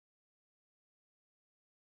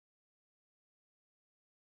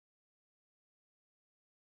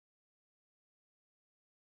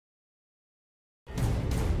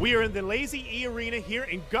We are in the Lazy E Arena here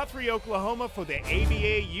in Guthrie, Oklahoma for the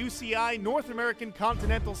ABA UCI North American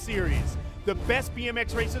Continental Series. The best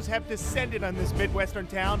BMX racers have descended on this Midwestern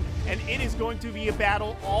town, and it is going to be a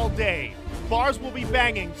battle all day. Bars will be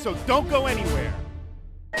banging, so don't go anywhere.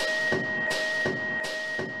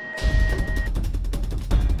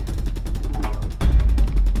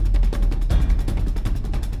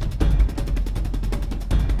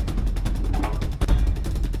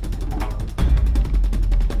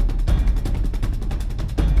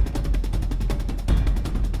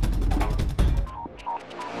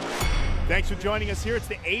 Thanks for joining us here. It's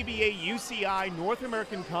the ABA UCI North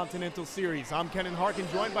American Continental Series. I'm Ken Harkin,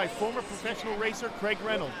 joined by former professional racer Craig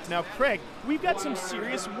Reynolds. Now, Craig, we've got some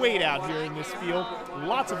serious weight out here in this field.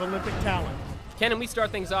 Lots of Olympic talent. Ken, and we start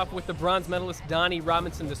things off with the bronze medalist Donnie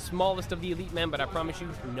Robinson, the smallest of the elite men, but I promise you,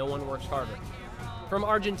 no one works harder. From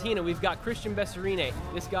Argentina, we've got Christian Besserine.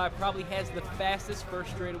 This guy probably has the fastest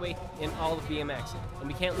first straightaway in all of BMX. And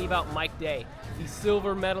we can't leave out Mike Day. He's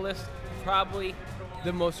silver medalist, probably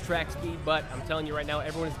the most track speed, but I'm telling you right now,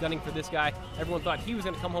 everyone is gunning for this guy. Everyone thought he was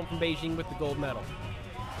going to come home from Beijing with the gold medal.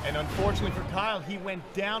 And unfortunately for Kyle, he went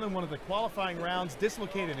down in one of the qualifying rounds,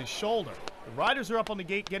 dislocated his shoulder. The riders are up on the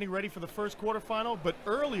gate getting ready for the first quarterfinal, but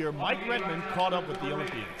earlier, Mike Redmond caught up with the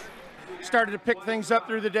Olympians. Started to pick things up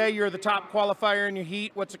through the day. You're the top qualifier in your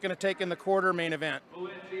heat. What's it going to take in the quarter main event?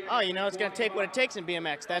 Oh, you know, it's going to take what it takes in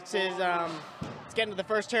BMX. That's his, it's getting to the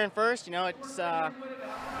first turn first. You know, it's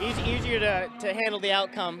easier to handle the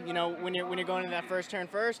outcome, you know, when you're going into that first turn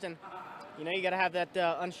first. And, you know, you got to have that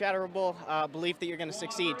unshatterable belief that you're going to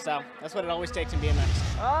succeed. So that's what it always takes in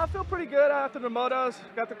BMX. I feel pretty good after the motos.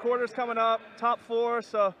 Got the quarters coming up, top 4.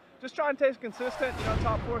 So just try and stay consistent, you know,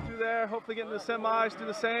 top 4 through there, hopefully get into the semis, do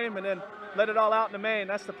the same, and then let it all out in the main.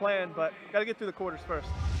 That's the plan, but got to get through the quarters first.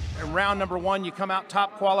 In round number 1, you come out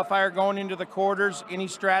top qualifier going into the quarters. Any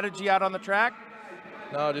strategy out on the track?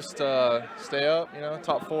 No, just stay up, you know,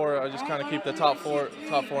 top 4. I just kind of keep the top four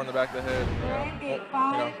in the back of the head. You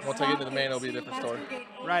know, once I get into the main, it'll be a different story.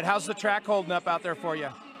 Right, how's the track holding up out there for you?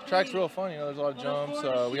 Track's real fun, you know, there's a lot of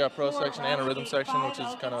jumps. We got a pro section and a rhythm section, which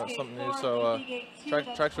is kind of something new, so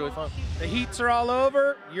track's really fun. The heats are all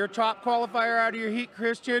over. You're top qualifier out of your heat,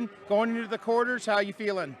 Christian. Going into the quarters, how you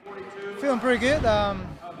feeling? Feeling pretty good.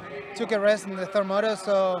 Took a rest in the third moto,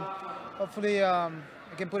 so hopefully I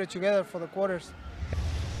can put it together for the quarters.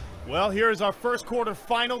 Well, here is our first quarter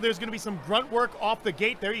final. There's going to be some grunt work off the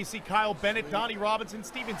gate. There you see Kyle Bennett, Donnie Robinson,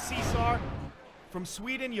 Steven Cesar. From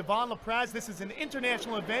Sweden, Yvonne Lapraz. This is an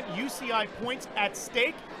international event, UCI points at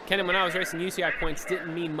stake. Ken, when I was racing, UCI points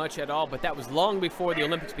didn't mean much at all, but that was long before the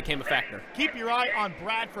Olympics became a factor. Keep your eye on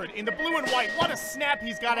Bradford in the blue and white. What a snap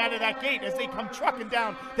he's got out of that gate as they come trucking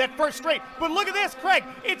down that first straight. But look at this, Craig.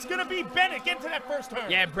 It's going to be Bennett getting to that first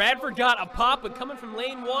turn. Yeah, Bradford got a pop, but coming from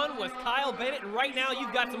lane 1 was Kyle Bennett, and right now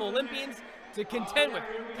you've got some Olympians to contend with.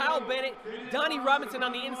 Kyle Bennett, Donnie Robinson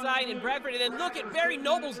on the inside, and Bradford, and then look at Barry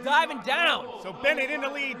Nobles diving down. So Bennett in the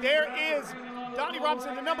lead. There is Donnie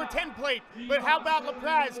Robinson, the number 10 plate. But how about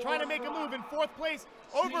Lapraz trying to make a move in 4th place,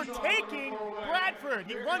 overtaking Bradford.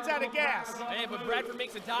 He runs out of gas. Hey, but Bradford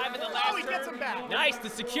makes a dive in the last he gets him back. Nice to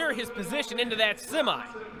secure his position into that semi.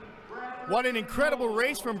 What an incredible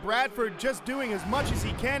race from Bradford, just doing as much as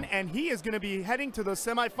he can, and he is going to be heading to the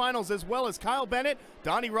semifinals as well as Kyle Bennett,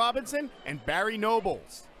 Donnie Robinson, and Barry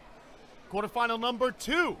Nobles. Quarterfinal number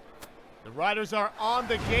 2. The riders are on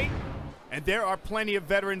the gate, and there are plenty of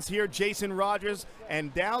veterans here. Jason Rogers,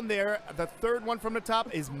 and down there, the third one from the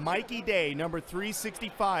top is Mikey Day, number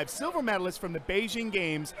 365, silver medalist from the Beijing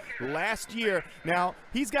Games last year. Now,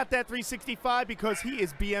 he's got that 365 because he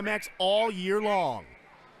is BMX all year long.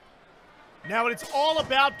 Now it's all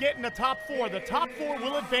about getting the top 4. The top 4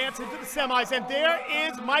 will advance into the semis, and there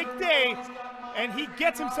is Mike Day, and he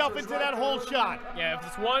gets himself into that hole shot. Yeah, if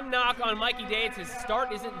it's one knock on Mikey Day, it's his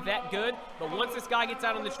start isn't that good, but once this guy gets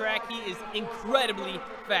out on the track, he is incredibly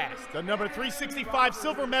fast. The number 365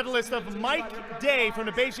 silver medalist of Mike Day from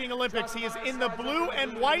the Beijing Olympics. He is in the blue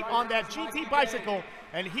and white on that GT bicycle,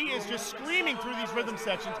 and he is just screaming through these rhythm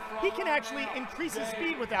sections. He can actually increase his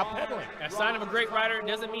speed without pedaling. A sign of a great rider. It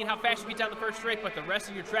doesn't mean how fast you get down the first straight, but the rest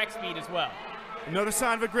of your track speed as well. Another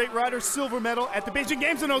sign of a great rider, silver medal at the Beijing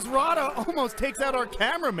Games, and Osrada almost takes out our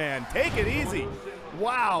cameraman. Take it easy.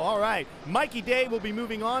 Wow, all right. Mikey Day will be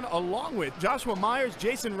moving on along with Joshua Myers,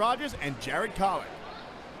 Jason Rogers, and Jared Collick.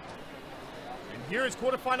 And here is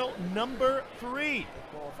quarterfinal number 3.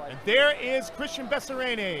 And there is Christian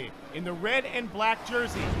Besserine in the red and black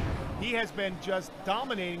jersey. He has been just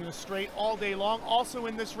dominating the straight all day long. Also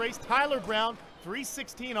in this race, Tyler Brown,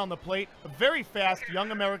 316 on the plate, a very fast young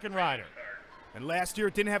American rider. And last year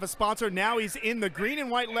it didn't have a sponsor. Now he's in the green and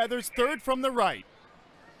white leathers, third from the right.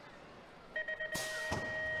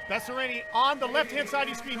 Bessarini on the left-hand side of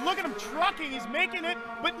your screen. Look at him trucking. He's making it,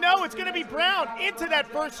 but no, it's going to be Brown into that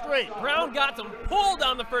first straight. Brown got some pull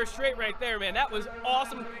down the first straight right there, man. That was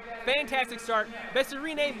awesome. Fantastic start.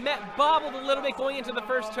 Bessarini bobbled a little bit going into the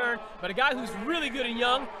first turn, but a guy who's really good and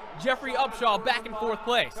young, Jeffrey Upshaw, back in fourth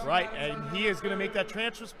place. Right, and he is going to make that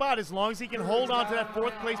transfer spot as long as he can hold on to that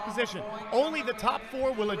fourth place position. Only the top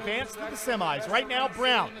 4 will advance to the semis. Right now,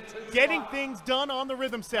 Brown getting things done on the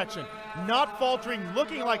rhythm section, not faltering,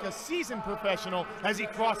 looking like a seasoned professional as he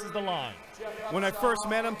crosses the line. When I first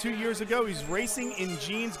met him 2 years ago, he's racing in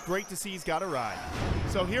jeans. Great to see he's got a ride.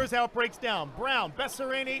 So here's how it breaks down. Brown,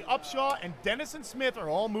 Bessarini, Upshaw, and Dennison Smith are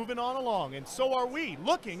all moving on along, and so are we,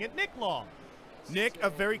 looking at Nick Long. Nick, a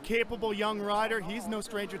very capable young rider. He's no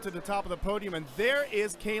stranger to the top of the podium, and there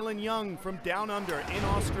is Kalen Young from down under in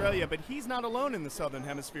Australia, but he's not alone in the Southern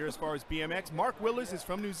Hemisphere as far as BMX. Mark Willers is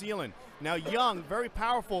from New Zealand. Now Young, very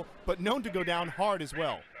powerful, but known to go down hard as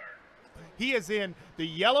well. He is in the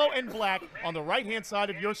yellow and black on the right-hand side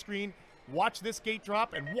of your screen. Watch this gate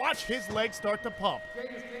drop and watch his legs start to pump.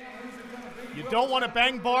 You don't want to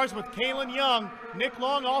bang bars with Kalen Young. Nick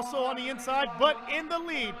Long also on the inside, but in the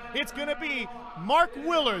lead, it's going to be Mark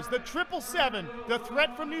Willers, the 777, the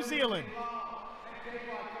threat from New Zealand.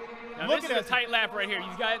 Now this is a tight lap right here.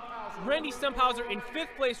 You've got Randy Stumphauser in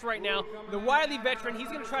 5th place right now. The wily veteran, he's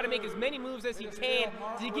going to try to make as many moves as he can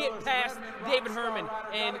to get past David Herman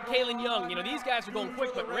and Kalen Young. You know, these guys are going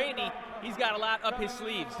quick, but Randy, he's got a lot up his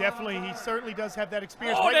sleeves. Definitely, he certainly does have that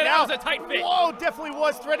experience. Oh, right that now, was a tight fit. Whoa, definitely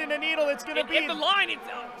was threading the needle. It's going to be... At the line,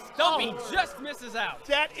 Stumpy just misses out.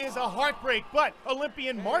 That is a heartbreak, but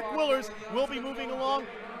Olympian Mark Willers will be moving along,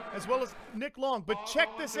 as well as Nick Long. But check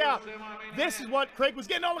this out. This is what Craig was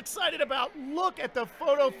getting all excited about. Look at the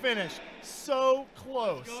photo finish. So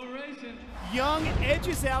close. Young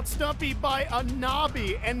edges out Stumpy by a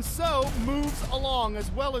knobby, and so moves along,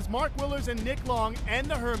 as well as Mark Willers and Nick Long and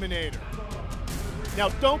the Herminator. Now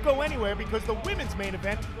don't go anywhere, because the women's main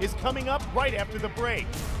event is coming up right after the break.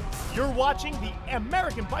 You're watching the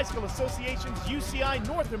American Bicycle Association's UCI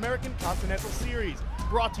North American Continental Series,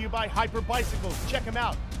 brought to you by Hyper Bicycles. Check them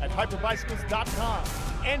out at hyperbicycles.com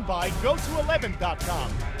and by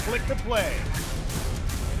go211.com. Click to play.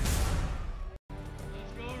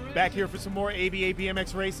 Back here for some more ABA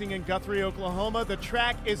BMX racing in Guthrie, Oklahoma. The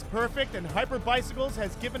track is perfect, and Hyper Bicycles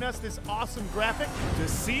has given us this awesome graphic to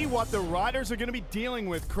see what the riders are going to be dealing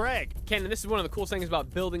with. Craig. Ken, this is one of the cool things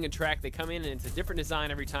about building a track. They come in and it's a different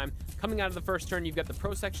design every time. Coming out of the first turn, you've got the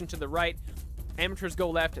pro section to the right, amateurs go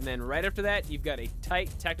left, and then right after that, you've got a tight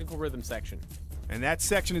technical rhythm section. And that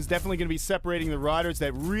section is definitely going to be separating the riders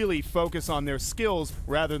that really focus on their skills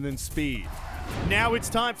rather than speed. Now it's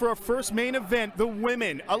time for our first main event, the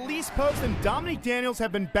women. Elise Post and Dominique Daniels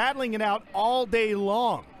have been battling it out all day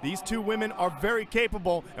long. These two women are very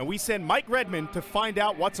capable, and we send Mike Redmond to find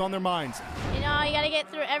out what's on their minds. You know, you got to get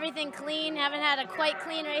through everything clean. Haven't had a quite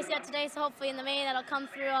clean race yet today, so hopefully in the main that'll come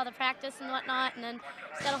through all the practice and whatnot, and then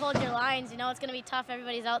just got to hold your lines. You know, it's going to be tough.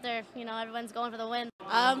 Everybody's out there. You know, everyone's going for the win.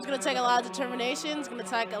 It's going to take a lot of determination. It's going to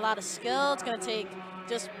take a lot of skill. It's going to take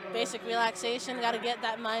just basic relaxation. Got to get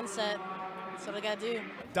that mindset. That's what I got to do.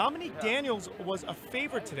 Dominique Daniels was a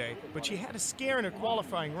favorite today, but she had a scare in her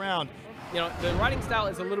qualifying round. You know, the riding style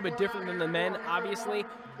is a little bit different than the men, obviously,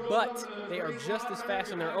 but they are just as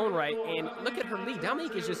fast in their own right. And look at her lead.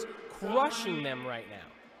 Dominique is just crushing them right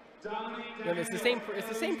now. You know, it's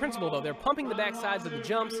the same principle, though. They're pumping the back sides of the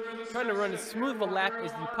jumps, trying to run as smooth of a lap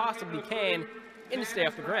as you possibly can, and to stay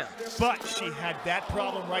off the ground. But she had that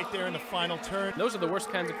problem right there in the final turn. Those are the worst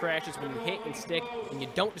kinds of crashes, when you hit and stick and you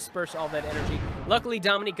don't disperse all that energy. Luckily,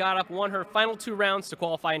 Dominique got up, won her final 2 rounds to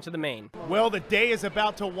qualify into the main. Well, the day is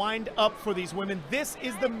about to wind up for these women. This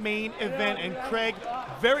is the main event, and Craig,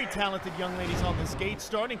 very talented young ladies on the skate,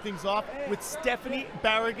 starting things off with Stephanie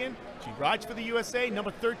Barrigan. She rides for the USA,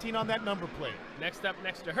 number 13 on that number plate. Next up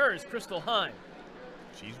next to her is Crystal Hine.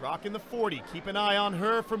 She's rocking the 40. Keep an eye on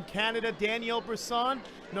her from Canada, Danielle Brisson,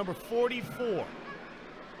 number 44.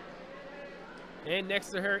 And next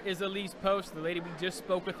to her is Elise Post, the lady we just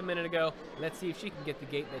spoke with a minute ago. Let's see if she can get the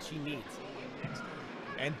gate that she needs.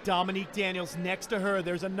 And Dominique Daniels next to her.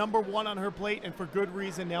 There's a number 1 on her plate, and for good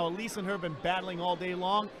reason. Now Elise and her have been battling all day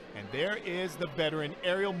long, and there is the veteran,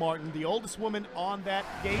 Ariel Martin, the oldest woman on that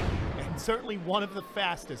gate, and certainly one of the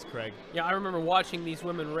fastest, Craig. Yeah, I remember watching these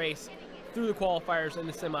women race through the qualifiers and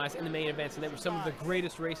the semis and the main events, and they were some of the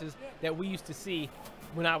greatest races that we used to see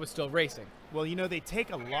when I was still racing. Well, you know, they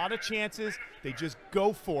take a lot of chances. They just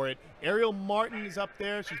go for it. Ariel Martin is up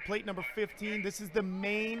there. She's plate number 15. This is the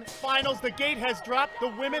main finals. The gate has dropped. The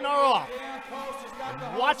women are off.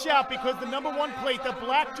 And watch out, because the number 1 plate, the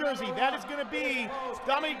black jersey, that is going to be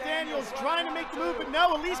Dominique Daniels trying to make the move, but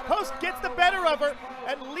no, Elise Post gets the better of her,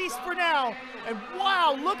 at least for now. And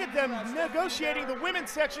wow, look at them negotiating the women's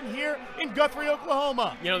section here in Guthrie,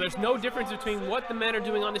 Oklahoma. You know, there's no difference between what the men are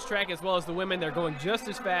doing on this track as well as the women. They're going just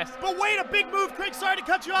as fast. But wait, a big move, Craig. Sorry to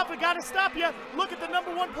cut you off. I got to stop you. Look at the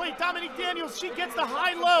number 1 plate, Dominique Daniels. She gets the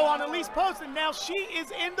high-low on Elise Post, and now she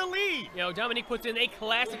is in the lead. You know, Dominique puts in a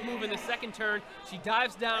classic move in the second turn. She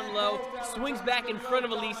dives down low, swings back in front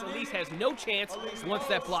of Elise. Elise has no chance once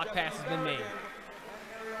that block pass has been made.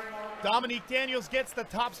 Dominique Daniels gets the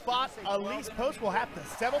top spot. Elise Post will have to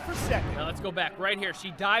settle for second. Now let's go back right here.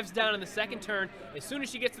 She dives down in the second turn. As soon as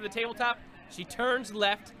she gets to the tabletop, she turns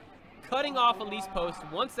left, cutting off Elise Post.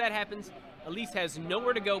 Once that happens, Elise has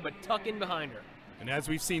nowhere to go but tuck in behind her. And as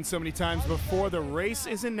we've seen so many times before, the race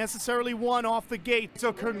isn't necessarily won off the gate.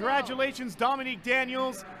 So congratulations, Dominique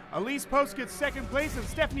Daniels. Elise Post gets second place, and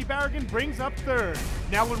Stephanie Barragan brings up third.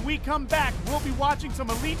 Now when we come back, we'll be watching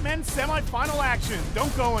some Elite Men's semifinal action.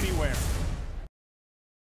 Don't go anywhere.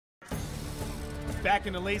 Back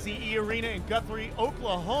in the Lazy E Arena in Guthrie,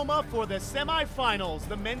 Oklahoma for the semifinals.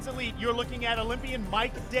 The men's elite, you're looking at Olympian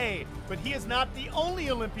Mike Day, but he is not the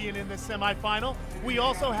only Olympian in this semifinal. We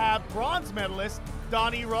also have bronze medalist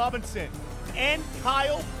Donnie Robinson and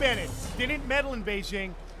Kyle Bennett. Didn't medal in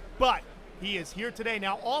Beijing, but he is here today.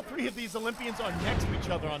 Now, all 3 of these Olympians are next to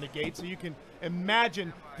each other on the gate, so you can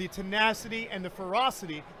imagine the tenacity and the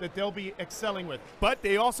ferocity that they'll be excelling with. But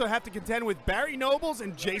they also have to contend with Barry Nobles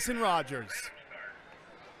and Jason Rogers.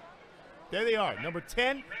 There they are, number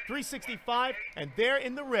 10, 365, and there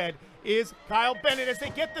in the red is Kyle Bennett as they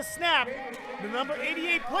get the snap. The number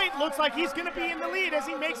 88 plate looks like he's going to be in the lead as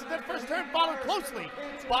he makes it that first turn, followed closely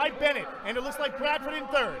by Bennett, and it looks like Bradford in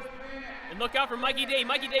third. And look out for Mikey Day.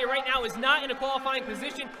 Mikey Day right now is not in a qualifying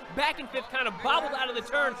position. Back in 5th, kind of bobbled out of the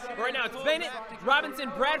turn. Right now it's Bennett, Robinson,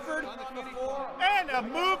 Bradford. And a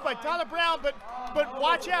move by Tyler Brown, but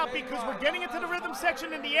watch out, because we're getting into the rhythm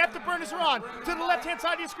section and the afterburners are on. To the left-hand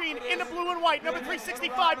side of your screen, in the blue and white, number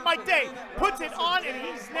 365, Mike Day, puts it on, and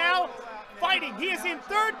he's now fighting. He is in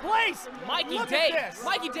 3rd place. Mikey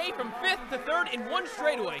Day from 5th to 3rd in 1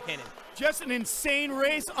 straightaway, Kenan. Just an insane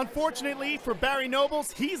race. Unfortunately for Barry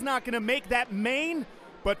Nobles, he's not going to make that main,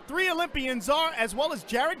 but 3 Olympians are, as well as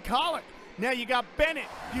Jared Collick. Now you got Bennett,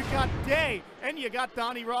 you got Day, and you got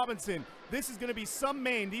Donnie Robinson. This is going to be some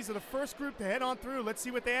main. These are the first group to head on through. Let's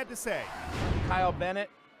see what they had to say. Kyle Bennett,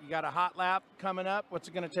 you got a hot lap coming up. What's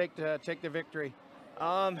it going to take the victory?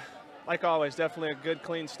 Like always, definitely a good,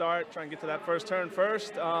 clean start. Try and get to that first turn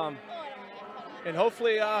first. And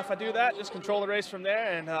hopefully, if I do that, just control the race from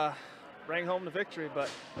there and bring home the victory. But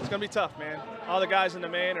it's going to be tough, man. All the guys in the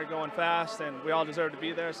main are going fast, and we all deserve to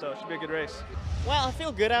be there, so it should be a good race. Well, I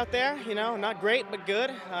feel good out there, you know, not great, but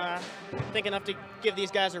good. Think enough to give these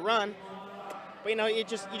guys a run. But, you know, you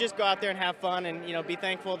just go out there and have fun and, you know, be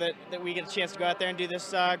thankful that we get a chance to go out there and do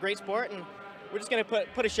this great sport. And we're just going to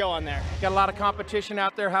put a show on there. Got a lot of competition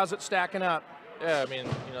out there. How's it stacking up? Yeah, I mean,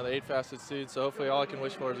 you know, the 8 fastest seeds, so hopefully all I can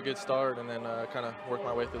wish for is a good start and then kind of work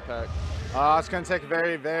my way through the pack. It's going to take a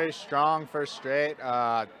very, very strong first straight.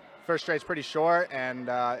 First straight's pretty short, and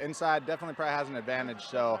inside definitely probably has an advantage.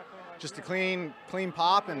 So just a clean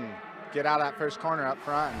pop and get out of that first corner up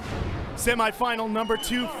front. Semi-final number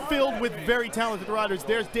 2, filled with very talented riders.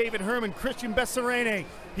 There's David Herman, Christian Besserene.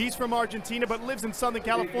 He's from Argentina, but lives in Southern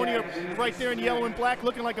California, right there in yellow and black,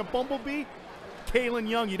 looking like a bumblebee. Kalen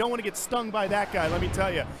Young, you don't want to get stung by that guy, let me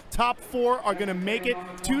tell you. Top 4 are going to make it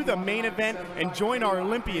to the main event and join our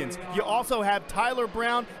Olympians. You also have Tyler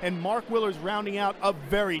Brown and Mark Willers rounding out a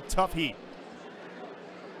very tough heat.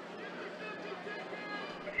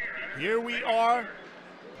 Here we are.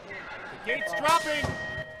 The gate's dropping.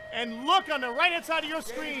 And look on the right-hand side of your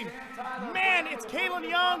screen. Man, it's Kalen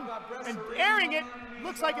Young, and airing it,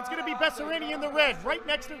 looks like it's going to be Bessereni in the red, right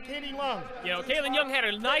next to Katie Young. You know, Kalen Young had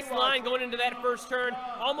a nice line going into that first turn.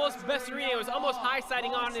 Almost Bessereni was almost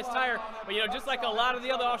high-siding on his tire. But, you know, just like a lot of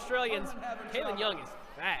the other Australians, Kalen Young is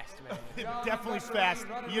fast, man. Definitely fast.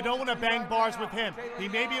 You don't want to bang bars with him. He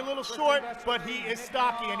may be a little short, but he is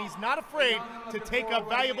stocky, and he's not afraid to take up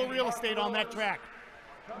valuable real estate on that track.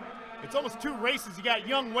 It's almost 2 races. You got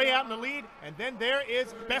Young way out in the lead, and then there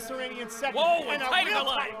is Bessereni in second. Whoa, and a tight real at the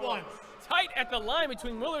line. tight one. Tight at the line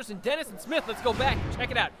between Willers and Dennison Smith. Let's go back and check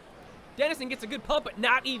it out. Dennison gets a good pump, but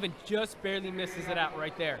not even, just barely misses it out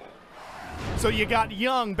right there. So you got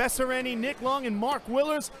Young, Bessereni, Nick Long, and Mark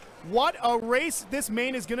Willers. What a race this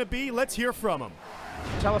main is going to be. Let's hear from them.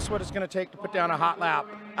 Tell us what it's going to take to put down a hot lap.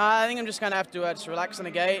 I think I'm just going to have to just relax on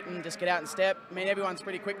the gate and just get out and step. I mean, everyone's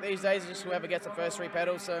pretty quick these days, just whoever gets the first 3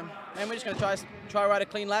 pedals. So, man, we're just going to try ride a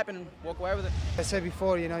clean lap and walk away with it. I said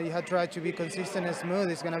before, you have to try to be consistent and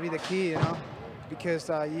smooth. It's going to be the key, because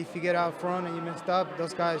if you get out front and you messed up,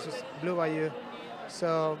 those guys just blew by you.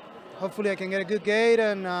 So hopefully I can get a good gate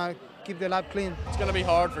and keep the lap clean. It's going to be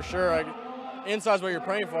hard for sure. Inside's what you're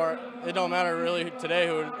praying for. It don't matter really today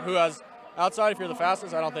who has outside. If you're the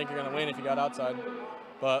fastest, I don't think you're going to win if you got outside.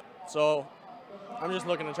 But so I'm just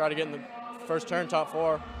looking to try to get in the first turn, top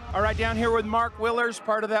 4. All right, down here with Mark Willers,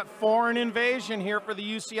 part of that foreign invasion here for the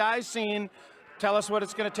UCI scene. Tell us what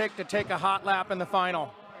it's going to take a hot lap in the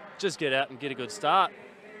final. Just get out and get a good start.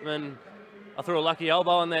 I mean, I threw a lucky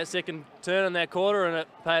elbow on that second turn in that quarter and it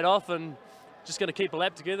paid off, and just going to keep a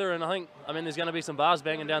lap together, and I mean, there's going to be some bars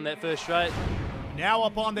banging down that first straight. Now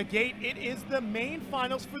up on the gate, it is the main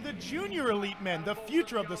finals for the junior elite men, the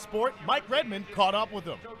future of the sport. Mike Redmond caught up with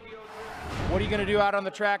them. What are you going to do out on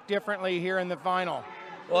the track differently here in the final?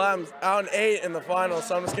 Well, I'm out in 8 in the final,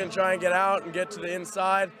 so I'm just going to try and get out and get to the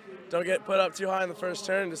inside. Don't get put up too high in the first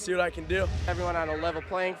turn to see what I can do. Everyone on a level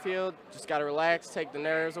playing field, just got to relax, take the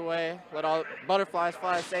nerves away, let all butterflies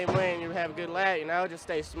fly the same way, and you have a good lap, just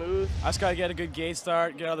stay smooth. I just got to get a good gate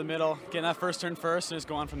start, get out of the middle, get in that first turn first, and just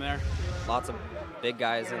go on from there. Lots of big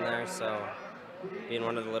guys in there, so being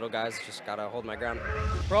one of the little guys, just got to hold my ground.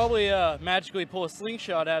 Probably magically pull a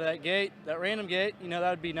slingshot out of that gate, that random gate, that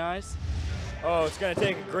would be nice. Oh, it's going to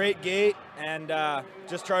take a great gate and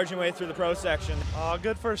just charging way through the pro section.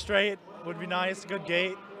 Good first straight would be nice, good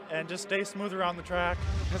gate, and just stay smooth around the track.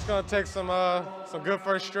 It's going to take some good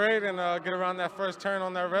first straight and get around that first turn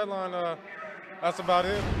on that red line. That's about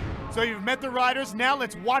it. So you've met the riders, now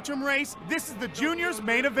let's watch them race. This is the juniors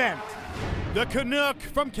main event. The Canuck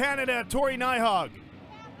from Canada, Tori Nyhog.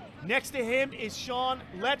 Next to him is Sean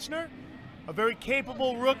Lechner, a very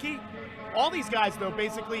capable rookie. All these guys, though,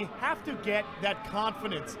 basically have to get that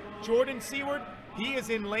confidence. Jordan Seward, he is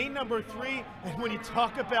in lane number 3, and when you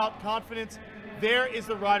talk about confidence, there is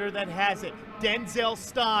the rider that has it. Denzel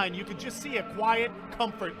Stein, you can just see a quiet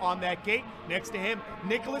comfort on that gate. Next to him,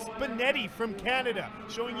 Nicholas Benetti from Canada,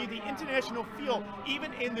 showing you the international feel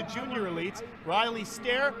even in the junior elites. Riley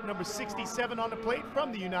Stair, number 67 on the plate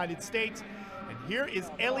from the United States. And here is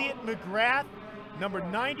Elliot McGrath, number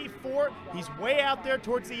 94, he's way out there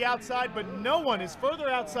towards the outside, but no one is further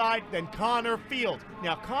outside than Connor Fields.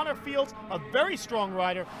 Now, Connor Fields, a very strong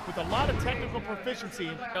rider with a lot of technical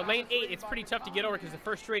proficiency. Now, lane 8, it's pretty tough to get over because the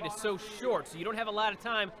first straight is so short, so you don't have a lot of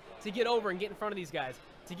time to get over and get in front of these guys.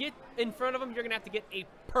 To get in front of them, you're going to have to get a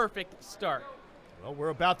perfect start. Well, we're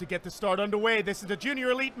about to get the start underway. This is the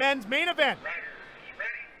Junior Elite Men's main event.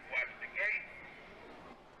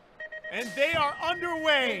 And they are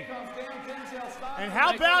underway. And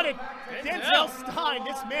how about it? Denzel Stein.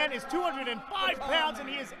 This man is 205 pounds and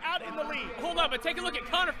he is out in the lead. Hold on, but take a look at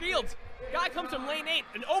Connor Fields. Guy comes from lane 8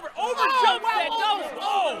 and jumps that double.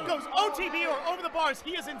 Oh! Goes OTB or over the bars.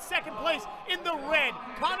 He is in second place in the red.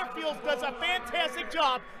 Connor Fields does a fantastic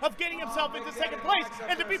job of getting himself into second place.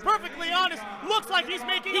 And to be perfectly honest, looks like he's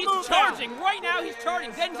making a move. He's charging. Right now he's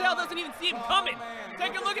charging. Denzel doesn't even see him coming.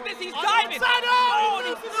 Take a look at this. He's on diving. Oh,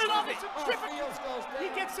 and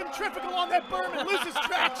he gets centrifugal on that berm and loses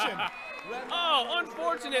traction. Oh,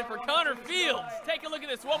 unfortunate for Connor Fields. Take a look at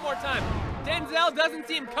this one more time. Denzel doesn't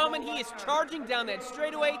see him coming. He is charging down that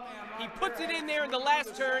straightaway. He puts it in there in the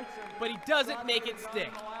last turn, but he doesn't make it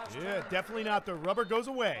stick. Yeah, definitely not. The rubber goes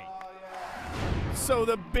away. So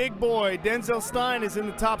the big boy, Denzel Stein, is in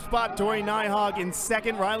the top spot. Tori Nyhog in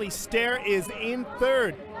second. Riley Stair is in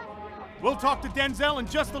third. We'll talk to Denzel in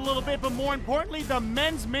just a little bit, but more importantly, the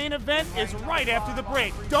men's main event is right after the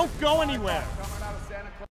break. Don't go anywhere.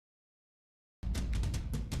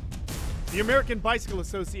 The American Bicycle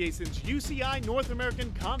Association's UCI North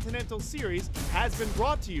American Continental Series has been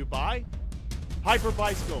brought to you by Hyper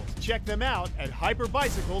Bicycles. Check them out at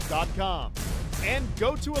hyperbicycle.com and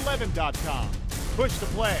go to11.com. Push to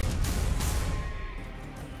play.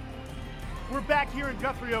 We're back here in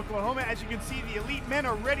Guthrie, Oklahoma. As you can see, the elite men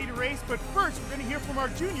are ready to race, but first we're going to hear from our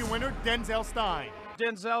junior winner, Denzel Stein.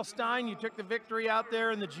 Denzel Stein, you took the victory out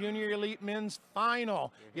there in the Junior Elite Men's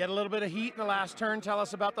Final. You had a little bit of heat in the last turn. Tell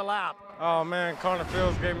us about the lap. Oh, man, Connor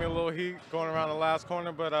Fields gave me a little heat going around the last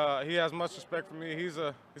corner, but he has much respect for me. He's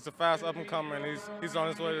a fast up-and-comer, and he's on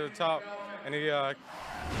his way to the top. And he like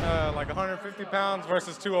 150 pounds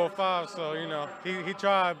versus 205, so, he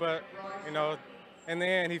tried, but, in the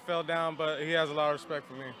end, he fell down, but he has a lot of respect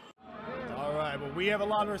for me. All right, well, we have a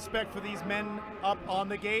lot of respect for these men up on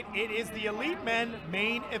the gate. It is the elite men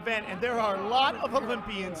main event, and there are a lot of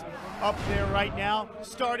Olympians up there right now.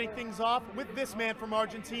 Starting things off with this man from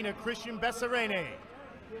Argentina, Christian Besserene.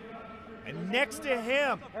 And next to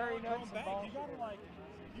him,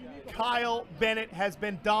 Kyle Bennett has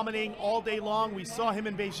been dominating all day long. We saw him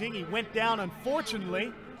in Beijing. He went down,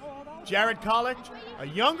 unfortunately. Jared College, a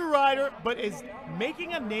younger rider, but is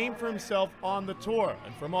making a name for himself on the tour.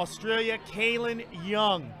 And from Australia, Kalen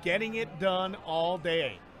Young, getting it done all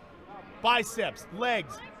day. Biceps,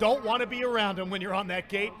 legs, don't want to be around him when you're on that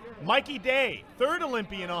gate. Mikey Day, third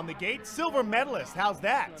Olympian on the gate, silver medalist. How's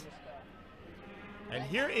that? And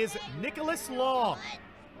here is Nicholas Long.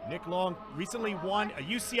 Nick Long recently won a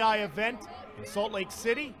UCI event in Salt Lake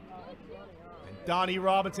City. Donnie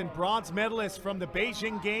Robinson, bronze medalist from the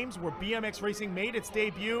Beijing Games, where BMX racing made its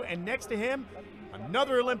debut. And next to him,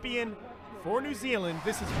 another Olympian for New Zealand.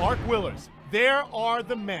 This is Mark Willers. There are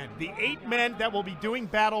the men, the 8 men that will be doing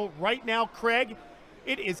battle right now. Craig,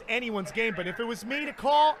 it is anyone's game, but if it was me to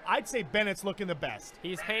call, I'd say Bennett's looking the best.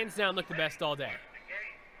 He's hands down looked the best all day.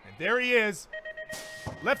 And there he is,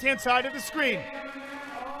 left-hand side of the screen.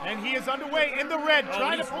 And he is underway in the red,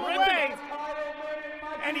 trying to pull away.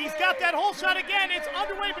 And he's got that whole shot again. It's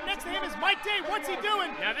underway, but next to him is Mike Day. What's he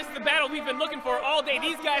doing? Now, this is the battle we've been looking for all day.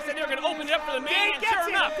 These guys said they were going to open it up for the main, and sure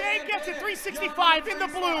enough. Day gets it, 365 in the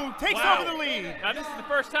blue, takes over the lead. Now, this is the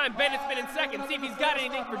first time Bennett's been in second. See if he's got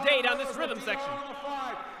anything for Day down this rhythm section.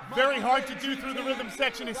 Very hard to do through the rhythm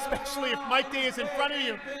section, especially if Mike Day is in front of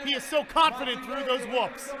you. He is so confident through those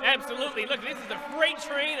whoops. Absolutely. Look, this is a freight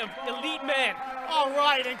train of elite men. All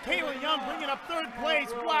right, and Kayla Young bringing up third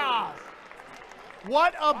place. Wow.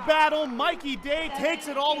 What a battle. Mikey Day takes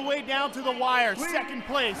it all the way down to the wire. Second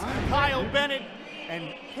place, Kyle Bennett.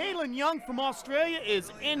 And Kalen Young from Australia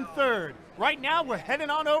is in third. Right now, we're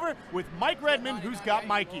heading on over with Mike Redmond, who's got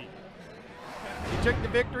Mikey. You took the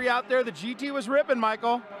victory out there. The GT was ripping,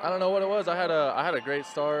 Michael. I don't know what it was. I had a great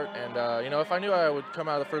start, and you know, if I knew I would come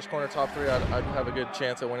out of the first corner top 3, I'd have a good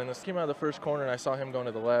chance at winning this. Came out of the first corner, and I saw him going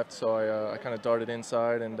to the left, so I kind of darted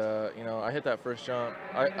inside, and you know, I hit that first jump.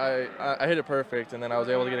 I hit it perfect, and then I was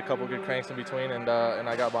able to get a couple good cranks in between, and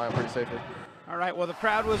I got by him pretty safely. All right, well, the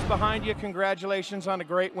crowd was behind you. Congratulations on a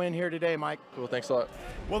great win here today, Mike. Cool, thanks a lot.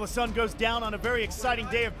 Well, the sun goes down on a very exciting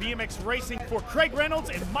day of BMX racing. For Craig Reynolds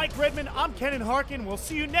and Mike Redmond, I'm Kenan Harkin. We'll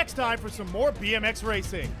see you next time for some more BMX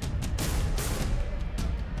racing.